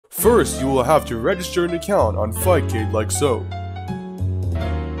First, you will have to register an account on Fightcade like so.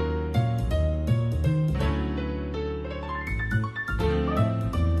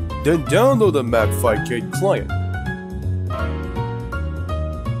 Then download the Mac Fightcade client.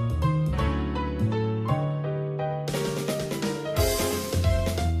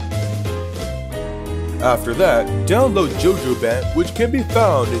 After that, download JoJoban, which can be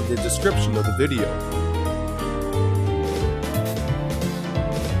found in the description of the video.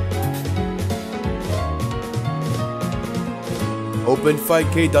 Open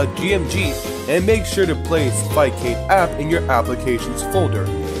Fightcade.gmg and make sure to place Fightcade app in your applications folder.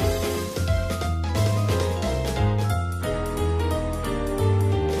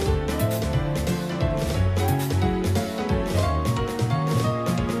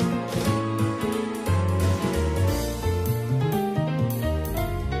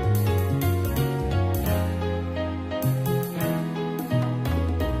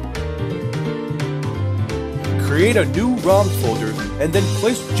 Create a new ROM folder and then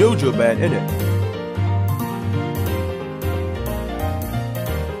place JoJoban in it.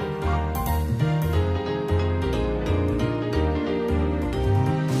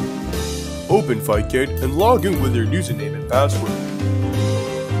 Open Fightcade and log in with your username and password.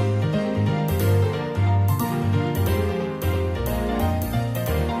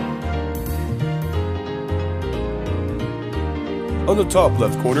 On the top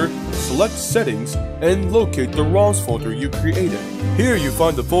left corner, select Settings and locate the ROMs folder you created. Here you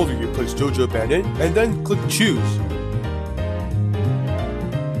find the folder you placed JoJoban in and then click Choose.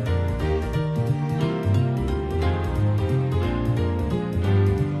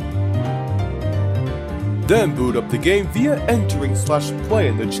 Then boot up the game via entering /play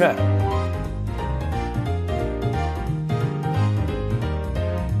in the chat.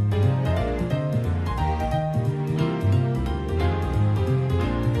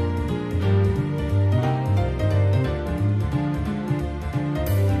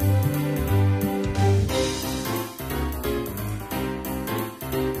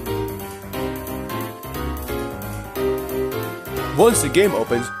 Once the game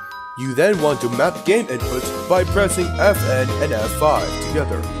opens, you then want to map game inputs by pressing FN and F5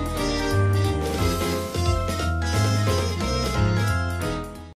 together.